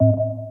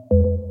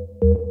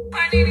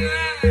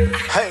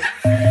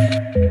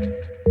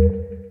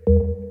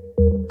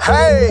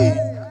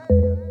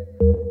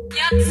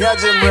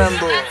aje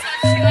mrembo.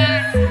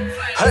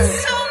 Hey.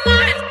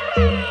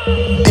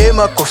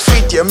 Dema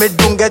kofiti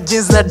amedunga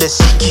jeans na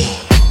dashiki.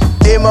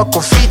 Dema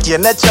kofiti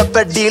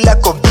anachapa dila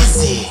ko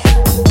busy.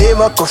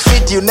 Dema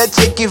kofiti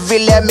unacheki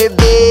vile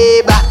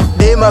amebeba.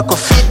 Dema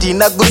kofiti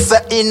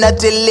nagusa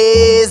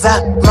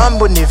inateleza.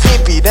 Mambo ni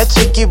vipi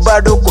nacheki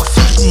bado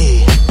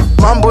kofiti.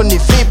 Mambo ni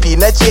vipi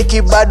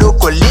nacheki bado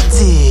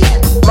koliti.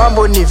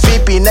 Mambo ni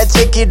vipi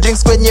nacheki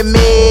drinks kwenye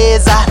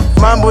meza.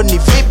 Mambo ni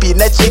vipi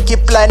nacheki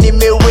plan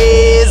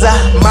imeweza.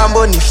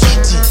 Mambo ni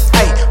fiti,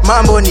 ay,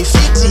 mambo ni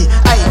fiti,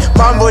 ay,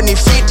 mambo ni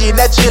fiti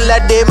na chila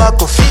dema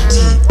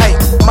kofiti, ay,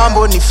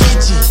 mambo ni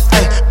fiti,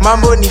 ay,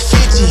 mambo ni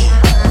fiti.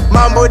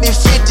 Mambo ni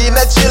fiti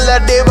na chila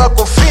dema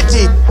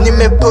kofiti.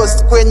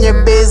 Nimepost kwenye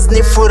base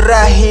ni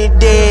furahi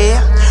day.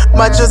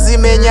 Macho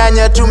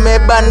zimenyanya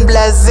tumeban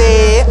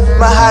blaze.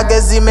 Mahaga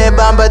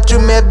zimebamba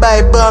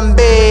tumebai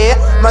bombe.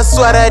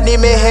 Maswara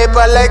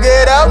nimehepa like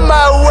get out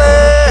my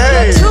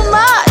way. You're too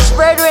much,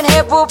 brethren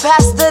hebu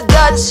past the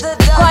Dutch.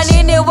 Kwa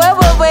nini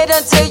wewe wait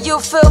until you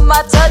feel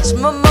my touch.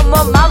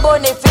 Mambo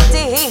ni fiti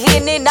hii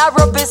ni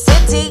Nairobi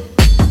city.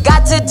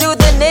 Got to do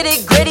the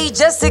nitty gritty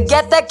just to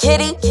get that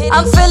kitty.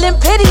 I'm feeling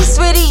pity,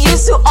 sweetie,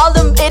 used to all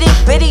them itty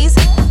bitties.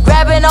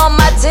 Grabbing on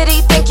my titty,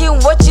 thinking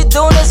what you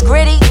doing is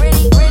gritty.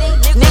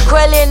 Ni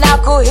kweli na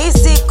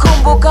kuhisi,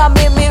 kumbuka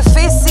mimi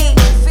fisi.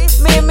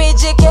 Mimi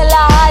jikela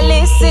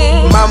halisi.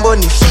 Mambo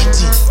ni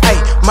fiti, ay,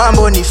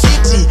 mambo ni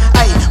fiti,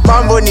 ay,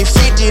 mambo ni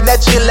fiti na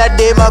chila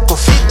dema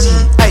kofiti,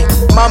 ay,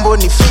 mambo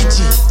ni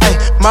fiti, ay,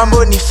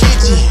 mambo ni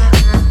fiti.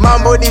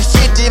 Mambo ni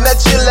fiti na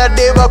chila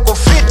dema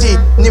kofiti.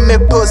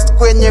 Nimepost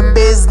kwenye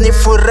base ni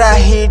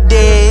furahi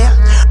day.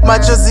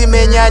 Macho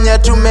zimenyanya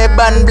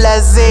tumeban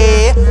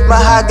blaze.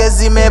 Mahaga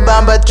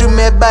zimebamba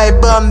tumebai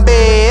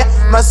bombe.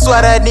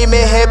 Maswara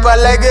nimehepa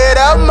like get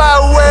out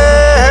my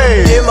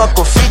way. Dema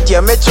kofiti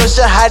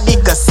amechosha hadi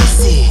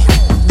kasisi.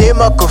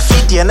 Dema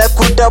kofiti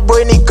anakuta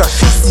boy ni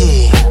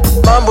kafisi.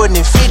 Mambo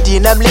ni fiti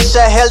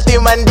namlisha healthy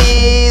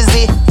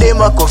mandizi.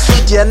 Dema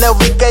kofiti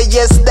anawika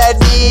yes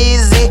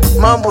daddies.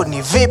 Mambo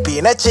ni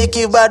vipi na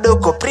cheki bado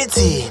ko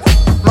pretty.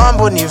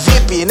 Mambo ni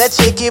vipi na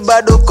cheki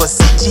bado ko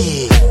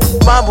city.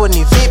 Mambo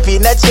ni vipi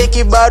na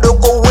cheki bado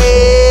ko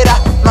wera.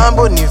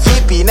 Mambo ni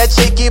vipi na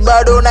cheki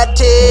bado na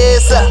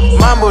tesa.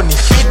 Mambo ni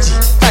fiti,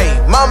 ay,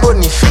 mambo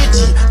ni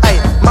fiti, ay,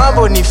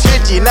 mambo ni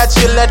fiti na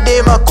chila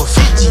dema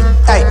kofiti,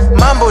 ay,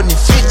 mambo ni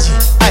fiti,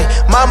 ay,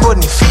 mambo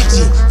ni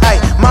fiti, ay,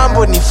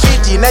 mambo ni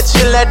fiti na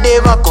chila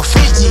dema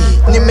kofiti.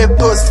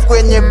 Nimepost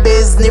kwenye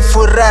base ni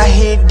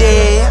furahi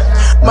day.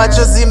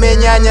 Macho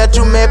zimenyanya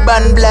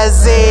tumeban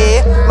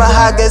blaze.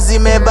 Mahaga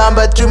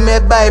zimebamba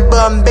tumebai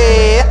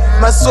bombe.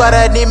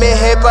 Maswara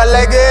nimehepa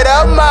like get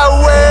out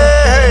my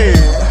way.